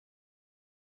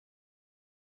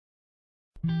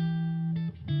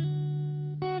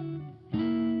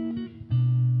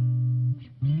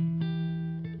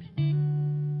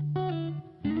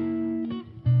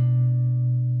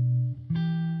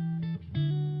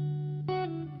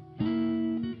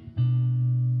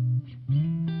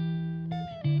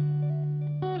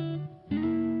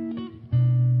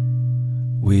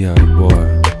We are at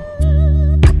war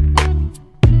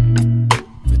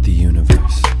with the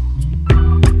universe.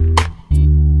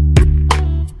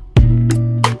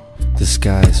 The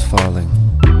sky is falling,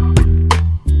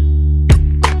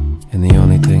 and the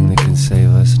only thing that can save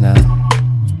us now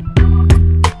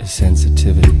is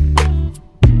sensitivity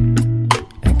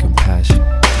and compassion.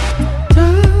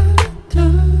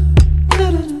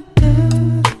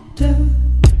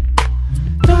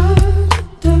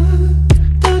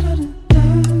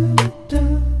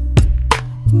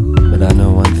 But I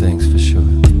know one thing's for sure.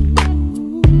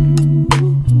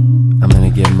 I'm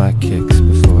gonna get my kicks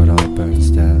before it all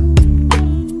burns down.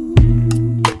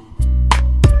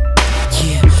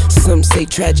 Yeah, some say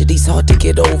tragedy's hard to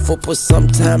get over, but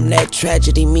sometime that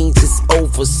tragedy means it's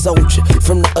over. Soldier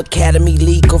from the Academy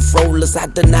League of Rollers, I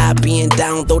deny being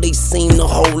down, though they seem to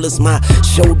hold us. My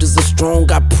shoulders are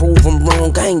strong, I prove them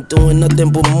wrong. I ain't doing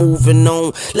nothing but moving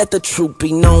on. Let the truth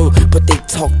be known, but they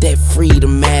talk that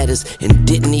freedom matters and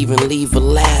didn't even leave a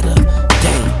ladder.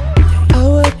 Damn. I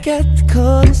work at the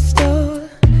corner store.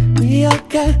 We all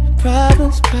got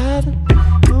problems.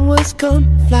 No one's gonna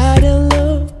fly down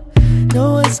low.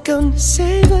 No one's gonna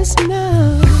save us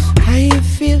now. How you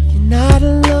feel? You're not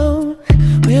alone.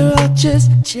 We're all just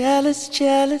jealous.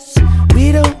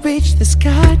 We don't reach the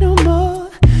sky no more.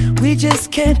 We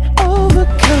just can't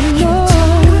overcome more.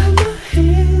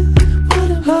 What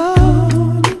am I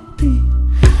gonna be?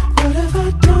 What have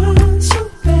I done so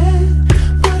bad?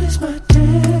 What is my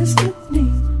destiny?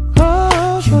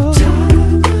 You tie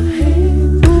my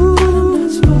hands. What am I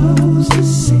supposed to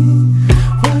see?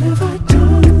 What have I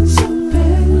done so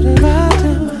bad? What have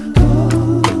I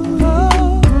done?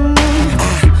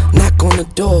 Knock on the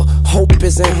door, hope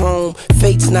isn't home.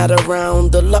 Fate's not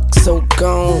around, the luck's so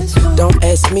gone. Don't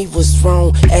ask me what's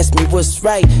wrong, ask me what's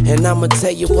right, and I'ma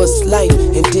tell you what's life.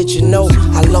 And did you know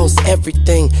I lost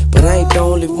everything, but I ain't the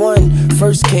only one.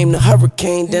 First came the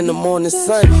hurricane, then the morning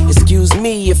sun. Excuse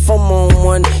me if I'm on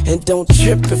one, and don't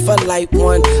trip if I light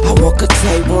one. I walk a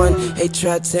tight one. They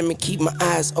try to tell me keep my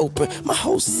eyes open. My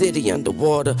whole city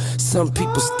underwater. Some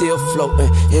people still floating,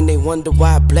 and they wonder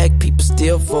why black people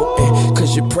still voting.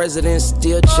 Cause your president's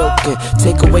still joking.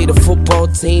 Take away the football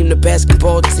team, the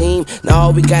basketball team. Now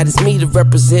all we got is me to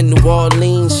represent New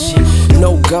Orleans. Shit.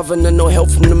 No governor, no help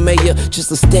from the mayor.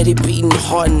 Just a steady beating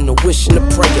heart and a wish and a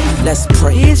prayer. Let's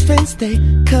pray. These friends, they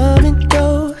come and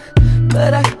go,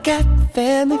 but I got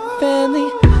family.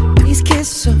 These kids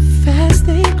so fast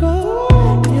they grow.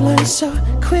 They learn so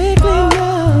quickly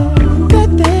now that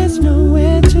there's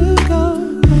nowhere to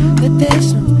go, that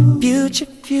there's no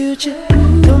future.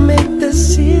 Don't make the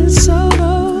ceiling so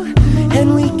low,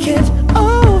 and we can't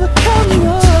overcome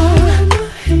more.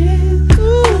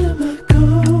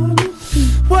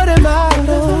 What am I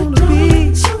gonna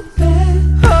be?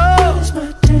 Oh, it's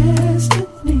my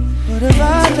destiny. What have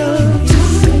I done?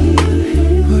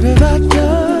 What have I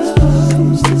done?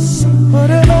 What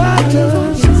have I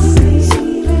done?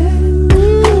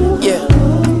 Yeah.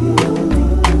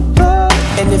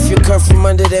 And if you come from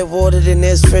under that water, then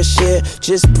there's fresh air.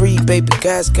 Just breathe, baby.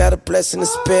 God's got a blessing to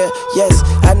spare. Yes,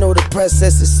 I know the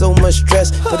process is so much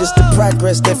stress, but it's the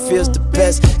progress that feels the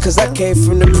best. Cause I came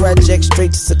from the project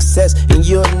straight to success, and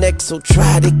you're next, so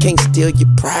try it. Can't steal your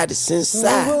pride, it's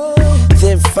inside.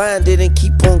 Then find it and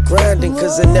keep on grinding,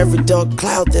 cause in every dark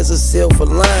cloud there's a silver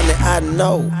lining. I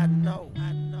know.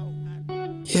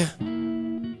 Yeah.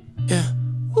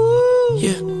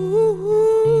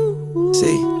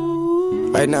 See,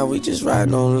 right now we just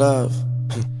riding on love.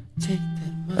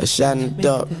 A shot in the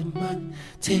dark.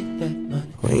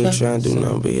 We ain't trying to do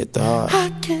nothing but hit the heart. I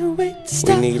can't wait to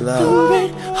stop. We need love.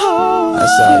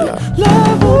 That's all, y'all.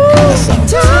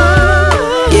 That's all.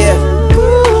 Yeah,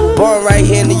 born right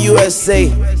here in the USA,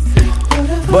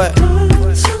 but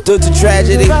due to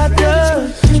tragedy,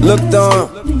 looked on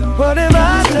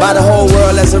by the whole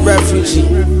world as a refugee.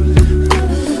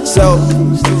 So,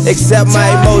 accept my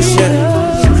emotion.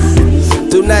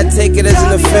 Do not take it as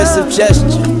an offensive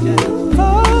gesture.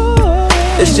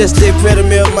 It's just the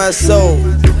epitome of my soul,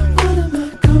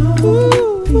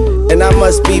 and I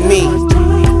must be me.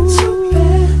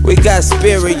 We got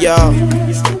spirit, y'all.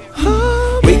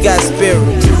 We got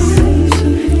spirit.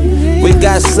 We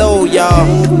got soul, y'all.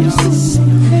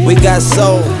 We got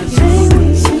soul.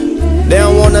 They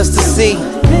don't want us to see,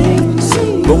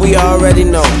 but we already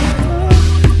know.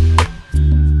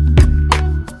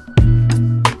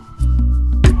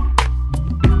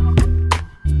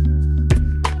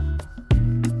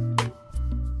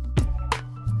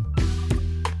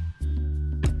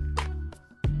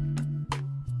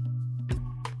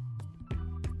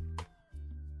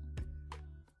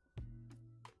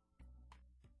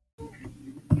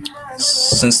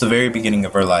 Since the very beginning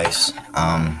of our lives,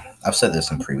 I've said this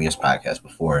in previous podcasts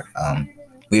before,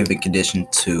 we have been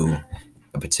conditioned to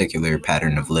a particular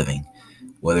pattern of living,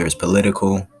 whether it's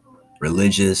political,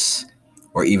 religious,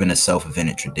 or even a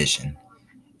self-invented tradition.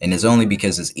 And it's only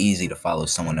because it's easy to follow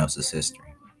someone else's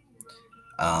history.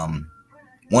 Um,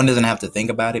 One doesn't have to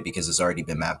think about it because it's already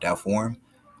been mapped out for him.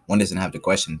 One doesn't have to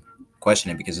question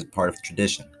it because it's part of the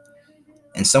tradition.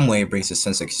 In some way, it brings a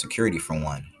sense of security for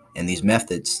one. And these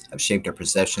methods have shaped our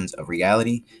perceptions of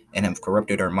reality and have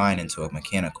corrupted our mind into a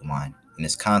mechanical mind. And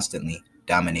it's constantly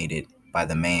dominated by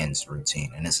the man's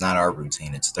routine. And it's not our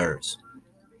routine, it's theirs.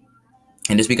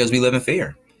 And it's because we live in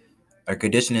fear. Our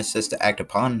conditioning says to act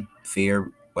upon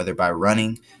fear, whether by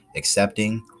running,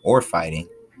 accepting, or fighting,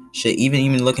 should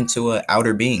even look into an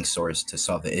outer being source to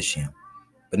solve the issue.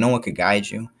 But no one could guide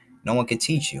you, no one could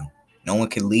teach you, no one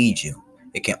could lead you.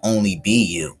 It can only be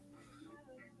you.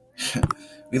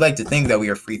 We like to think that we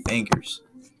are free thinkers,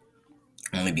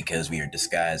 only because we are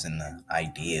disguised in the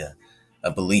idea,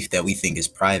 a belief that we think is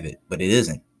private, but it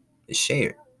isn't. It's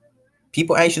shared.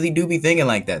 People actually do be thinking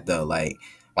like that, though, like,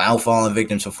 while falling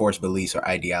victims of forced beliefs or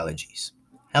ideologies.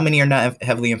 How many are not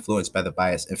heavily influenced by the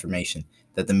biased information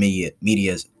that the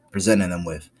media is presenting them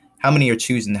with? How many are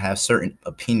choosing to have certain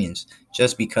opinions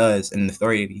just because an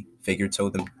authority figure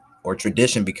told them, or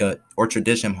tradition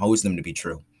holds them to be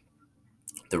true?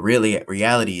 The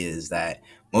reality is that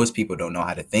most people don't know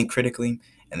how to think critically,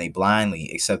 and they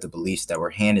blindly accept the beliefs that were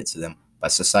handed to them by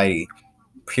society,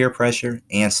 peer pressure,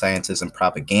 and scientism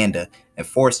propaganda, and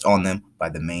forced on them by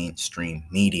the mainstream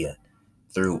media,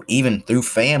 through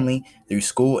family, through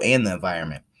school, and the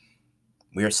environment.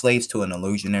 We are slaves to an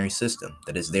illusionary system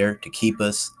that is there to keep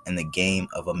us in the game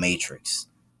of a matrix,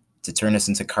 to turn us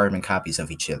into carbon copies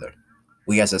of each other.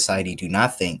 We as a society do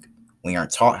not think. We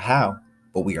aren't taught how,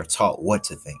 but we are taught what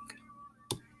to think.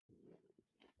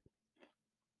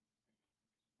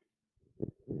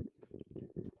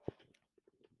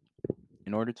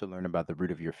 In order to learn about the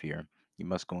root of your fear, you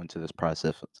must go into this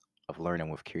process of learning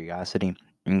with curiosity,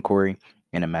 inquiry,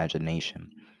 and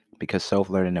imagination. Because self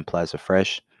learning implies a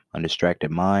fresh,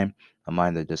 undistracted mind, a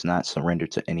mind that does not surrender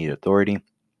to any authority,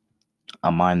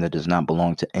 a mind that does not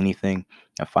belong to anything,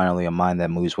 and finally, a mind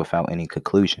that moves without any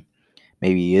conclusion.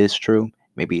 Maybe it is true,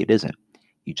 maybe it isn't.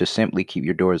 You just simply keep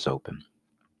your doors open.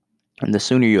 And the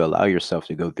sooner you allow yourself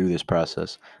to go through this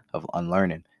process of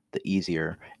unlearning, the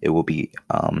easier it will be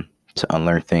to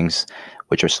unlearn things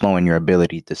which are slowing your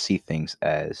ability to see things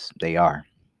as they are.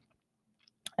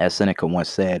 As Seneca once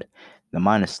said, the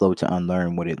mind is slow to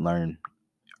unlearn what it learned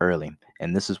early.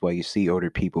 And this is why you see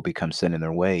older people become set in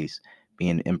their ways,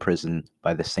 being imprisoned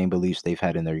by the same beliefs they've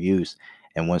had in their youth.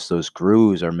 And once those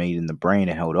grooves are made in the brain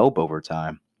and held up over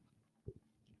time,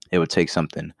 it would take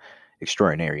something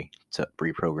extraordinary to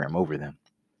reprogram over them.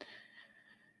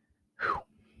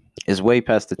 It's way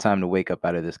past the time to wake up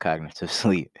out of this cognitive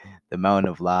sleep. The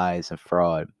mountain of lies and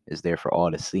fraud is there for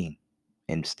all to see.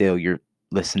 And still, you're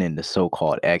listening to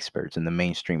so-called experts in the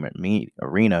mainstream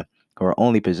arena who are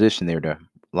only positioned there to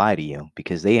lie to you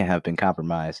because they have been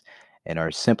compromised and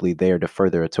are simply there to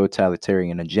further a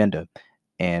totalitarian agenda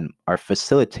and are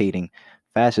facilitating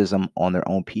fascism on their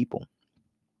own people.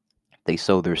 They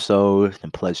sold their souls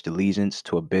and pledged allegiance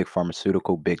to a big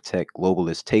pharmaceutical, big tech,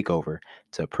 globalist takeover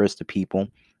to oppress the people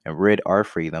and rid our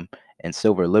freedom and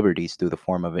civil liberties through the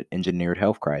form of an engineered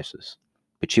health crisis.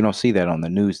 But you don't see that on the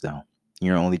news, though.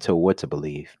 You're only told what to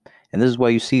believe. And this is why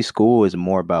you see school is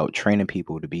more about training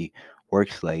people to be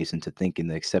work slaves into thinking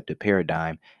the accepted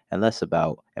paradigm and less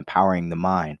about empowering the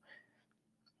mind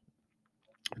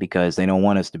because they don't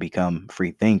want us to become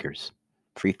free thinkers.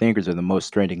 Free thinkers are the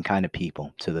most threatening kind of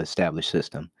people to the established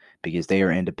system because they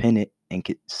are independent and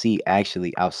can see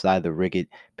actually outside the rigid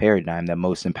paradigm that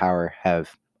most in power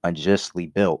have unjustly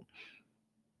built.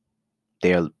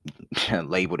 They are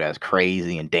labeled as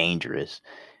crazy and dangerous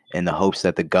in the hopes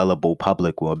that the gullible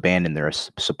public will abandon their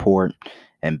support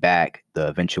and back the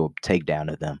eventual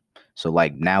takedown of them. So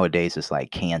like nowadays it's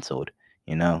like canceled,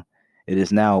 you know? It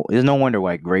is no wonder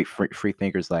why great free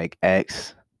thinkers like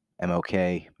X,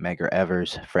 MLK, Medgar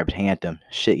Evers, Fred Hampton,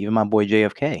 shit, even my boy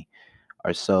JFK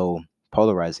are so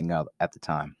polarizing out at the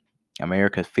time.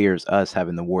 America fears us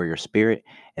having the warrior spirit,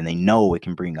 and they know it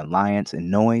can bring alliance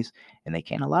and noise, and they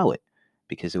can't allow it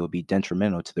because it would be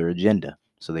detrimental to their agenda.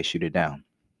 So they shoot it down.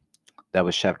 That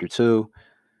was chapter 2.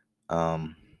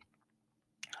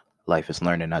 Life is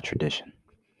learning, not tradition.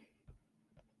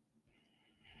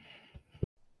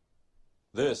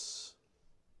 This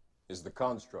is the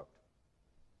construct.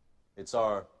 It's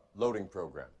our loading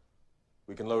program.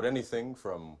 We can load anything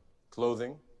from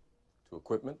clothing to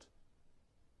equipment,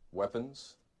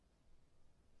 weapons,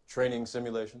 training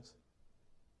simulations,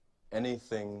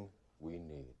 anything we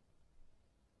need.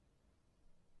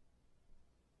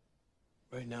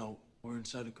 Right now, we're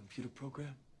inside a computer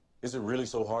program? Is it really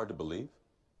so hard to believe?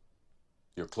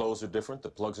 Your clothes are different, the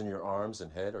plugs in your arms and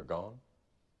head are gone.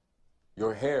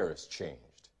 Your hair has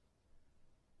changed.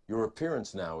 Your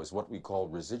appearance now is what we call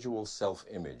residual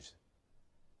self-image.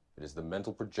 It is the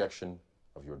mental projection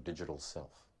of your digital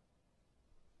self.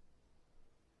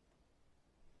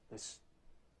 This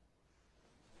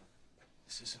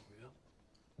isn't real.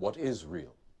 What is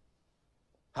real?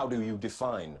 How do you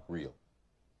define real?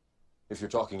 If you're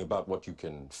talking about what you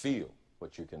can feel,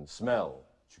 what you can smell,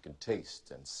 what you can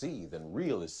taste and see, then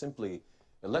real is simply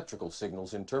electrical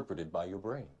signals interpreted by your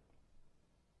brain.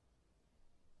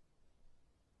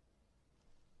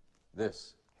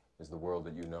 This is the world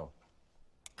that you know.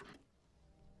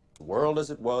 The world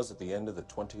as it was at the end of the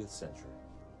 20th century.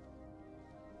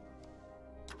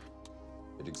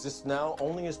 It exists now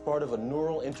only as part of a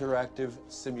neural interactive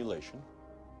simulation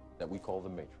that we call the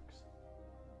Matrix.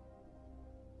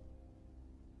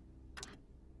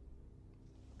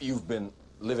 You've been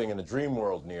living in a dream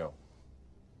world, Neo.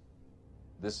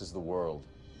 This is the world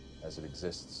as it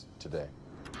exists today.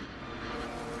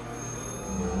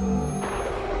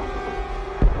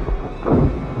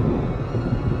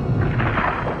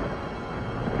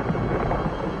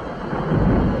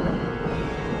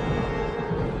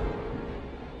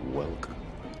 Welcome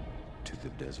to the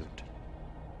desert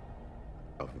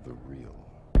of the real.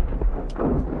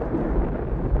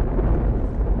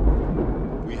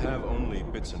 We have only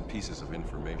bits and pieces of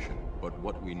information, but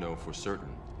what we know for certain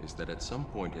is that at some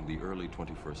point in the early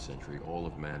 21st century, all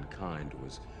of mankind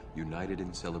was united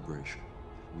in celebration.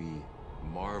 We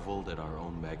marveled at our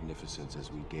own magnificence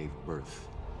as we gave birth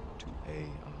to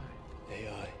AI.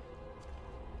 AI?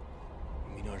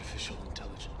 You mean artificial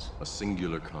intelligence? A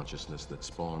singular consciousness that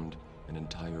spawned an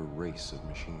entire race of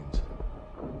machines.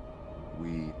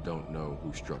 We don't know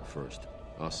who struck first,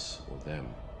 us or them,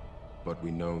 but we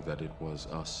know that it was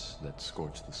us that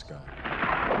scorched the sky.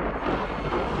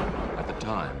 At the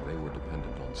time, they were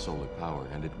dependent on solar power,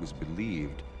 and it was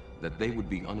believed that they would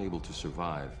be unable to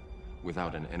survive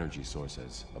without an energy source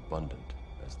as abundant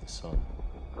as the sun.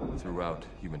 Throughout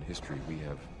human history, we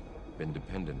have been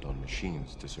dependent on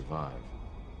machines to survive.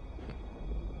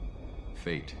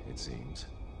 Fate, it seems,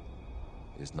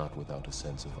 is not without a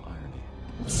sense of irony.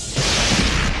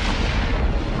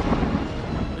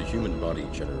 The human body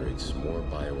generates more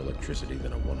bioelectricity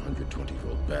than a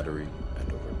 120-volt battery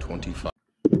and over 25...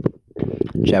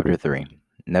 Chapter 3.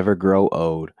 Never grow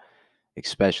old,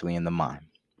 especially in the mind.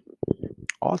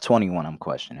 All 21 I'm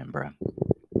questioning, bro.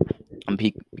 I'm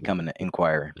becoming an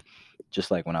inquirer,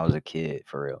 just like when I was a kid,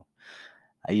 for real.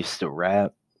 I used to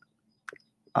rap.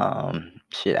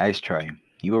 Ask Trey.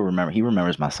 He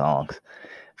remembers my songs.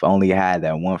 If I only had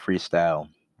that one freestyle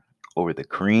over the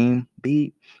Cream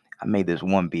beat, I made this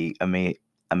one beat. I made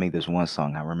this one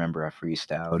song. I remember I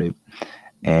freestyled it.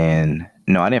 And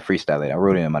no, I didn't freestyle it. I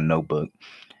wrote it in my notebook.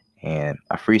 And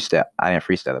I didn't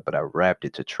freestyle it, but I rapped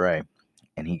it to Trey.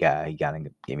 And he gave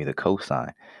me the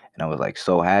cosign. And I was like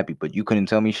so happy. But you couldn't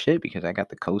tell me shit because I got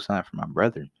the cosign from my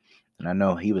brother. And I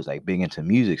know he was like big into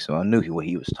music, so I knew what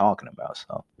he was talking about.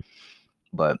 So,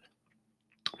 but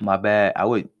my bad.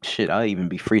 I'd even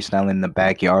be freestyling in the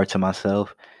backyard to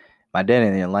myself. My dad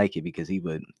didn't like it because he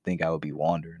would think I would be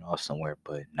wandering off somewhere.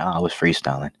 But I was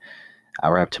freestyling. I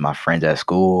rapped to my friends at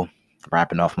school,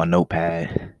 rapping off my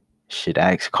notepad.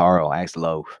 Ask Carl, ask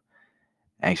Loaf,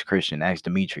 ask Christian, ask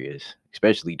Demetrius,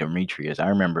 especially Demetrius. I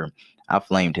remember I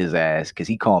flamed his ass because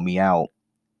he called me out,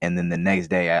 and then the next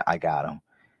day I got him.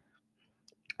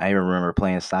 I even remember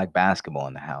playing sock basketball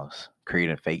in the house,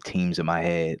 creating fake teams in my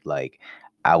head. Like,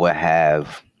 I would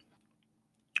have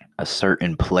a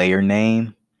certain player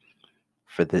name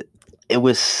it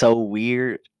was so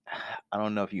weird. I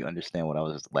don't know if you understand what I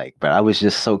was like, but I was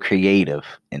just so creative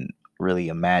and really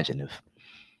imaginative.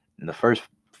 And the first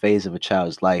phase of a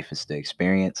child's life is the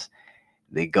experience.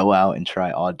 They go out and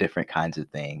try all different kinds of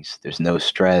things. There's no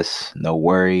stress, no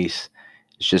worries.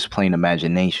 It's just plain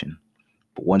imagination.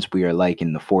 But once we are like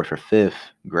in the 4th or 5th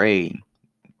grade,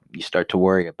 you start to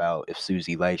worry about if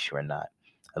Susie likes you or not.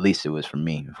 At least it was for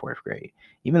me in 4th grade.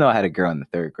 Even though I had a girl in the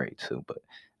 3rd grade too, but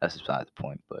that's beside the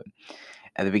point. But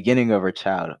at the beginning of our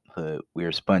childhood, we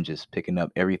are sponges, picking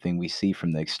up everything we see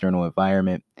from the external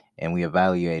environment, and we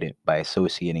evaluate it by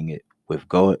associating it with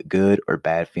good or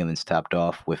bad feelings, topped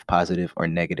off with positive or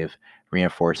negative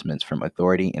reinforcements from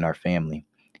authority in our family.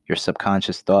 Your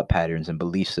subconscious thought patterns and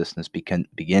belief systems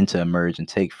begin to emerge and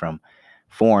take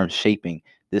form, shaping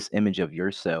this image of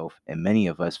yourself. And many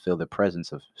of us feel the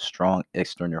presence of strong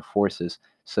external forces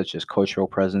such as cultural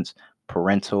presence,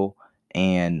 parental,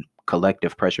 and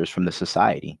collective pressures from the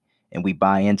society. And we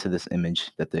buy into this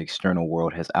image that the external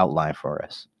world has outlined for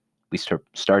us. We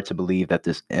start to believe that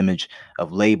this image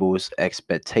of labels,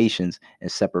 expectations,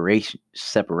 and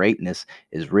separateness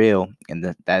is real,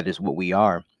 and that is what we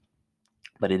are.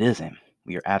 But it isn't.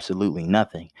 We are absolutely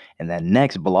nothing. And that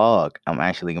next blog, I'm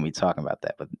actually gonna be talking about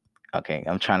that. But okay,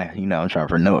 I'm trying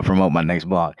to promote my next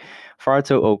blog. Far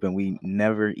too open, we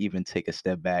never even take a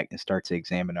step back and start to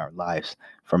examine our lives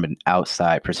from an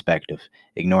outside perspective,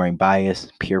 ignoring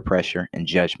bias, peer pressure, and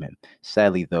judgment.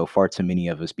 Sadly, though, far too many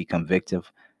of us become victim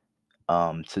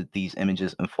to these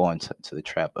images and fall into the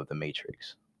trap of the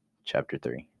Matrix. Chapter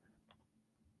 3.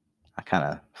 I kind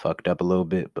of fucked up a little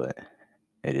bit, but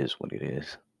it is what it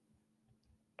is.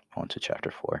 On to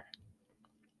chapter 4.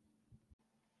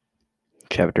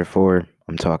 Chapter 4,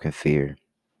 I'm talking fear.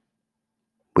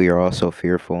 We are also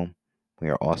fearful. We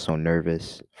are also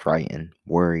nervous, frightened,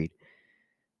 worried.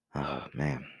 Oh,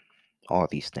 man. All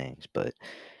these things. But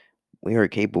we are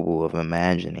capable of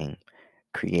imagining,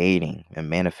 creating, and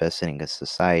manifesting a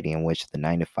society in which the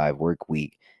 9-to-5 work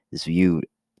week is viewed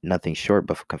nothing short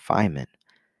but confinement.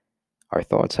 Our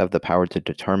thoughts have the power to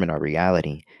determine our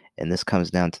reality, and this comes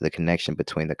down to the connection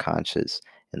between the conscious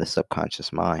and the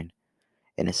subconscious mind.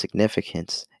 And its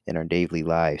significance in our daily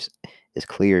lives is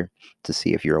clear to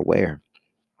see if you're aware.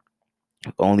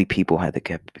 If only people had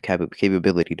the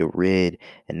capability to rid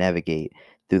and navigate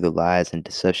through the lies and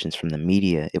deceptions from the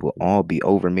media, it will all be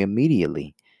over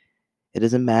immediately. It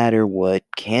doesn't matter what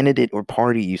candidate or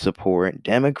party you support,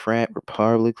 Democrat,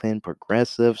 Republican,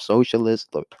 progressive,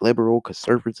 socialist, liberal,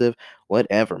 conservative,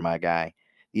 whatever, my guy.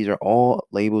 These are all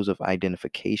labels of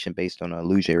identification based on an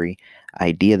illusory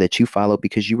idea that you follow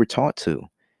because you were taught to.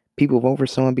 People vote for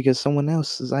someone because someone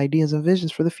else's ideas and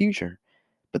visions for the future.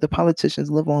 But the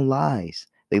politicians live on lies.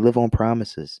 They live on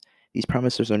promises. These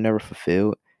promises are never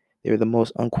fulfilled. They're the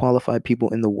most unqualified people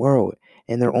in the world,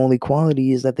 and their only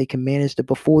quality is that they can manage to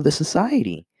befool the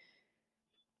society.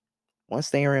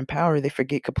 Once they are in power, they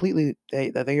forget completely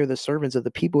that they are the servants of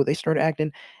the people. They start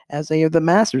acting as they are the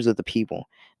masters of the people.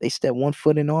 They step one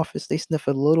foot in office, they sniff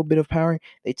a little bit of power,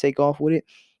 they take off with it.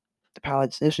 The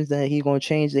politicians that he's going to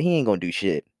change, that he ain't going to do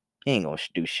shit. He ain't going to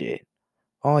do shit.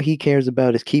 All he cares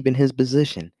about is keeping his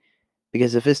position.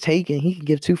 Because if it's taken, he can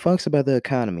give two fucks about the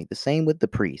economy. The same with the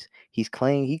priest. He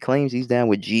claims he's down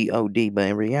with God, but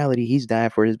in reality, he's dying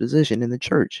for his position in the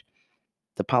church.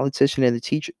 The politician and the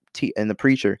teacher and the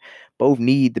preacher both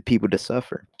need the people to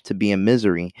suffer, to be in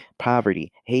misery,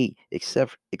 poverty, hate,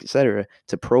 etc.,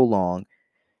 to prolong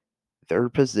their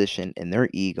position and their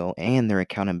ego and their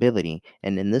accountability.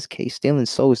 And in this case, stealing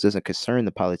souls doesn't concern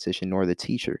the politician nor the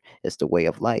teacher. It's the way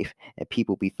of life. And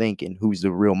people be thinking, who's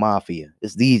the real mafia?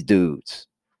 It's these dudes.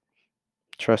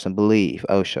 Trust and believe.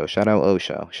 Osho. Shout out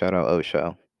Osho. Shout out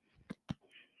Osho.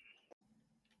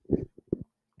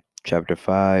 Chapter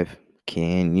 5.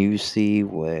 Can you see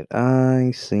what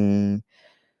I see?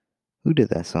 Who did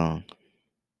that song?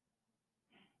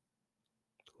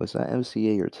 Was that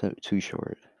MCA or Too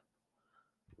Short?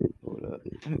 Hold up.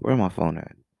 Where my phone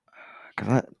at?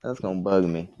 Cause that's gonna bug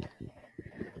me.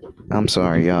 I'm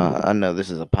sorry, y'all. I know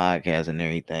this is a podcast and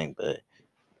everything, but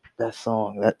that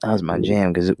song that was my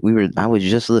jam because I was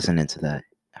just listening to that.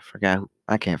 I forgot.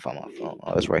 I can't find my phone.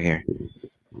 Oh, it's right here.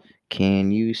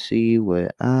 Can you see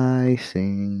what I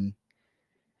see?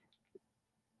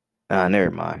 Never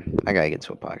mind. I gotta get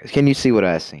to a podcast. Can you see what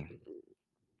I see?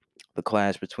 The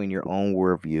clash between your own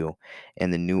worldview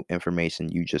and the new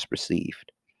information you just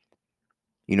received.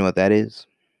 You know what that is?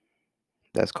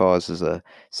 That causes a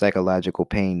psychological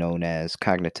pain known as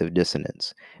cognitive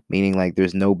dissonance, meaning like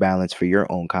there's no balance for your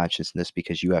own consciousness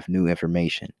because you have new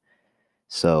information.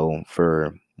 So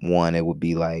for one, it would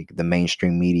be like the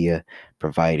mainstream media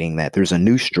providing that there's a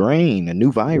new strain, a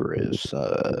new virus,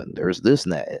 there's this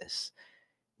and that.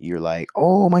 You're like,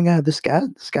 oh my God, this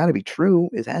got to be true.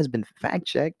 It has been fact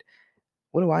checked.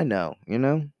 What do I know? You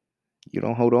know, you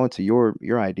don't hold on to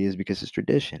your ideas because it's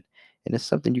tradition and it's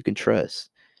something you can trust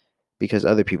because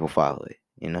other people follow it.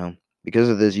 You know, because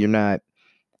of this, you're not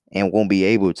and won't be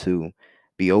able to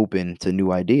be open to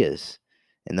new ideas.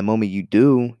 And the moment you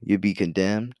do, you'll be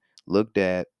condemned, looked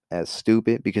at as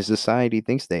stupid because society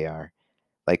thinks they are.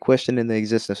 Like questioning the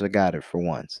existence of God for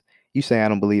once. You say, I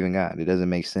don't believe in God. It doesn't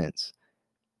make sense.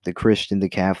 The Christian, the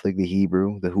Catholic, the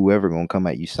Hebrew, the whoever gonna come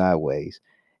at you sideways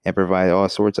and provide all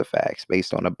sorts of facts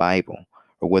based on the Bible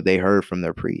or what they heard from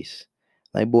their priests.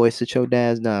 Like, boy, sit your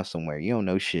dads down somewhere. You don't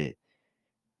know shit.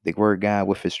 The word God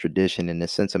with its tradition and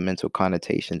its sentimental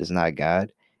connotation is not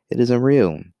God. It isn't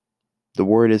real. The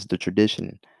word is the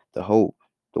tradition, the hope,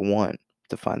 the want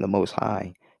to find the Most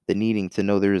High, the needing to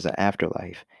know there is an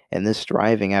afterlife. And this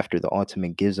striving after the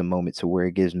ultimate gives a moment to where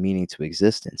it gives meaning to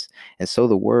existence. And so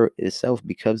the word itself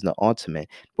becomes the ultimate.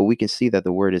 But we can see that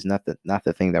the word is not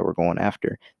the thing that we're going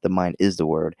after. The mind is the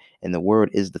word, and the word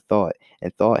is the thought.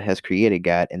 And thought has created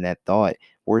God, and that thought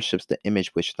worships the image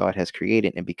which thought has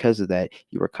created. And because of that,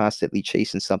 you are constantly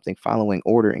chasing something, following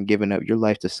order, and giving up your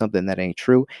life to something that ain't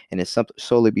true. And it's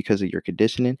solely because of your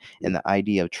conditioning and the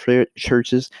idea of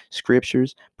churches,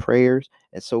 scriptures, prayers,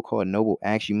 and so-called noble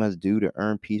acts you must do to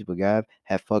earn peace with God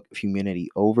have fucked humanity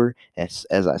over. As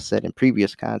I said in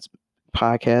previous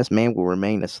podcasts, man will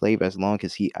remain a slave as long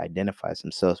as he identifies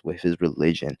himself with his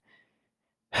religion.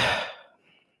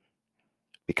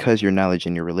 Because your knowledge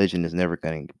and your religion is never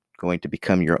going to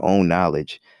become your own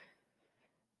knowledge,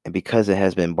 and because it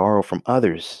has been borrowed from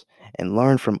others and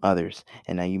learned from others.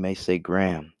 And now you may say,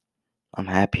 Graham, I'm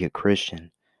happy a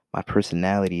Christian. My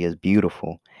personality is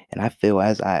beautiful. And I feel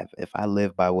if I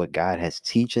live by what God has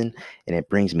teaching and it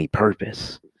brings me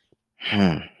purpose.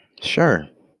 Sure.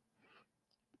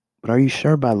 But are you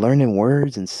sure by learning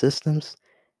words and systems?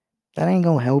 That ain't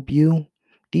going to help you.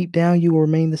 Deep down, you will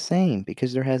remain the same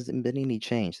because there hasn't been any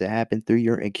change that happened through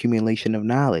your accumulation of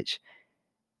knowledge.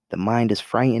 The mind is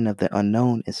frightened of the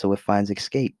unknown, and so it finds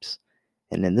escapes.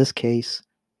 And in this case,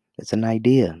 it's an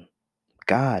idea.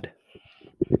 God.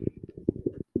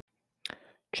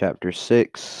 Chapter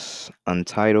 6,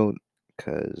 untitled,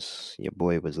 because your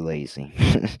boy was lazy.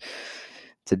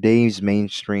 Today's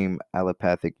mainstream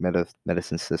allopathic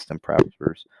medicine system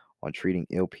prospers on treating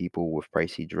ill people with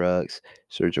pricey drugs,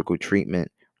 surgical treatment,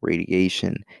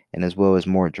 radiation, and as well as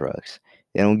more drugs.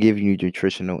 They don't give you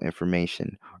nutritional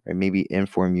information or maybe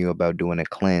inform you about doing a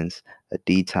cleanse, a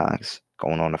detox,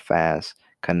 going on a fast,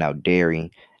 cutting out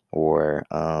dairy, or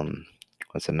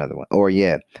what's another one? Or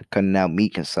cutting out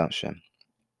meat consumption.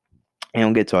 They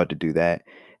don't get taught to do that,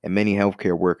 and many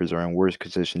healthcare workers are in worse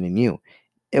position than you.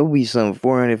 It will be some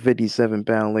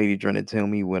 457-pound lady trying to tell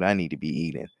me what I need to be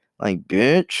eating. Like,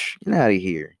 bitch, get out of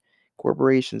here.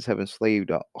 Corporations have enslaved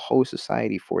a whole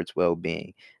society for its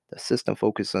well-being. The system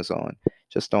focuses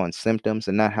just on symptoms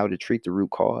and not how to treat the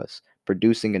root cause,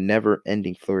 producing a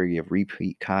never-ending flurry of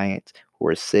repeat clients who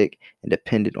are sick and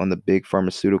dependent on the big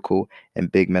pharmaceutical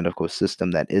and big medical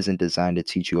system that isn't designed to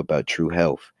teach you about true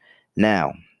health.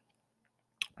 Now,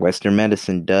 Western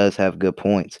medicine does have good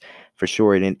points, for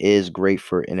sure, and it is great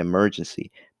for an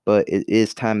emergency. But it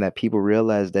is time that people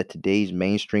realize that today's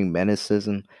mainstream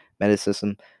medicine, why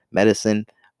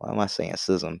am I saying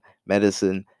schism?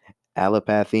 Medicine,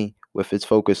 allopathy, with its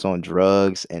focus on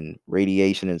drugs and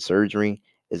radiation and surgery,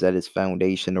 is at its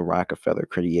foundation of Rockefeller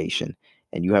creation.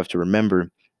 And you have to remember,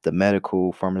 the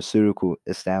medical pharmaceutical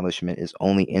establishment is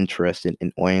only interested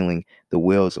in oiling the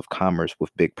wheels of commerce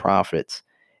with big profits.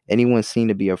 Anyone seen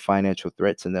to be a financial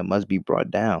threat to them must be brought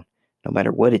down, no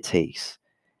matter what it takes.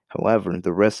 However,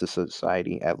 the rest of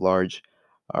society at large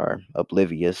are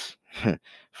oblivious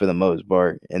for the most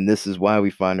part, and this is why we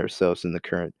find ourselves in the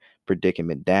current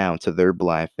predicament, down to their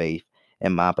blind faith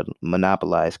and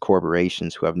monopolized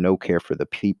corporations who have no care for the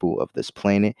people of this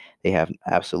planet. They have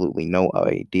absolutely no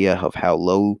idea of how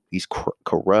low these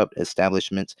corrupt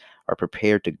establishments are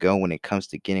prepared to go when it comes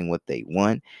to getting what they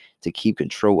want, to keep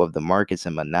control of the markets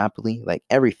and monopoly like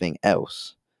everything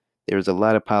else. There's a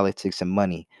lot of politics and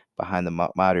money behind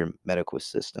the modern medical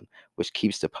system, which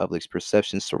keeps the public's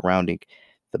perception surrounding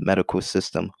the medical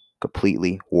system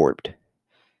completely warped.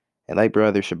 And like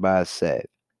Brother Shabazz said,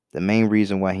 the main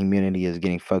reason why humanity is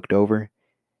getting fucked over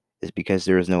is because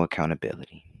there is no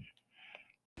accountability.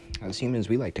 As humans,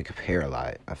 we like to compare a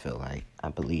lot, I feel like. I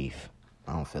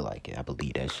don't feel like it. I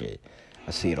believe that shit.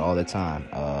 I see it all the time.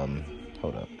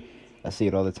 Hold up. I see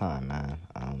it all the time,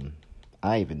 man.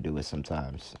 I even do it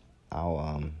sometimes.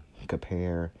 I'll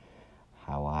compare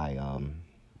how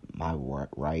my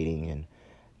writing and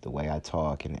the way I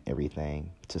talk and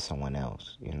everything to someone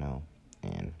else,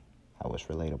 and how it's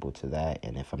relatable to that,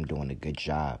 and if I'm doing a good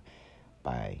job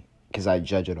because I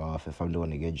judge it off if I'm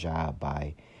doing a good job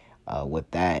by what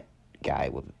that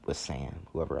guy was saying,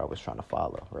 whoever I was trying to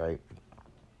follow, right?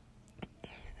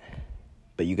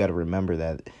 But you got to remember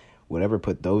that whatever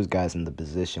put those guys in the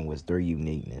position was their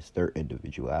uniqueness, their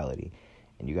individuality,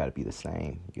 and you got to be the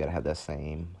same. You got to have that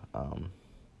same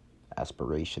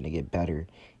aspiration to get better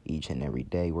each and every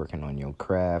day, working on your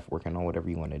craft, working on whatever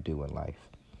you want to do in life.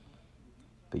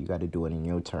 But you got to do it in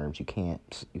your terms. You can't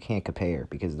compare,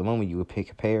 because the moment you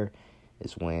compare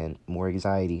is when more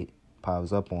anxiety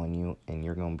piles up on you, and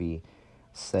you're going to be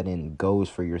setting goals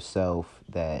for yourself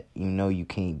that you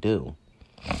can't do.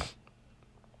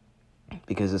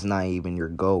 Because it's not even your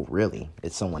goal, really.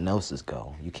 It's someone else's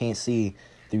goal. You can't see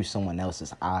through someone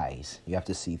else's eyes. You have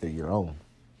to see through your own.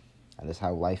 And that's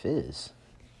how life is.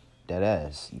 Dead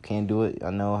ass. You can't do it.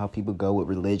 I know how people go with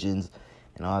religions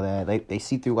and all that. They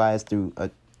see through eyes through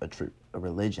a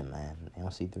religion, man. They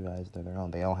don't see through eyes through their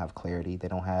own. They don't have clarity. They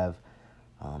don't have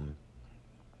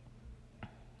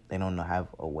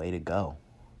a way to go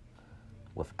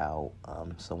without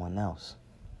someone else.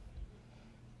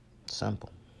 Simple.